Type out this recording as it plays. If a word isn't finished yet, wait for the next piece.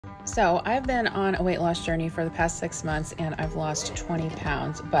So I've been on a weight loss journey for the past 6 months and I've lost 20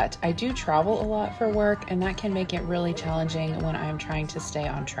 pounds, but I do travel a lot for work and that can make it really challenging when I'm trying to stay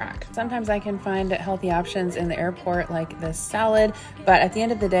on track. Sometimes I can find healthy options in the airport like this salad, but at the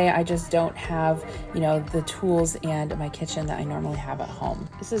end of the day, I just don't have, the tools and my kitchen that I normally have at home.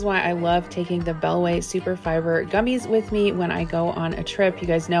 This is why I love taking the Bellway Super Fiber gummies with me when I go on a trip. You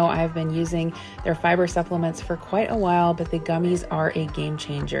guys know I've been using their fiber supplements for quite a while, but the gummies are a game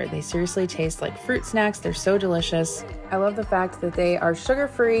changer. They seriously taste like fruit snacks. They're so delicious. I love the fact that they are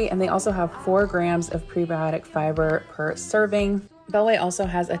sugar-free and they also have 4 grams of prebiotic fiber per serving. Bellway also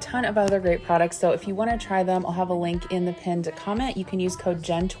has a ton of other great products, so if you want to try them, I'll have a link in the pinned comment. You can use code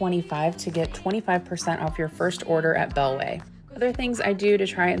JEN25 to get 25% off your first order at Bellway. Other things I do to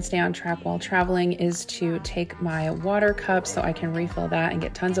try and stay on track while traveling is to take my water cup so I can refill that and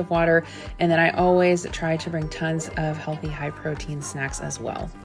get tons of water. And then I always try to bring tons of healthy, high protein snacks as well.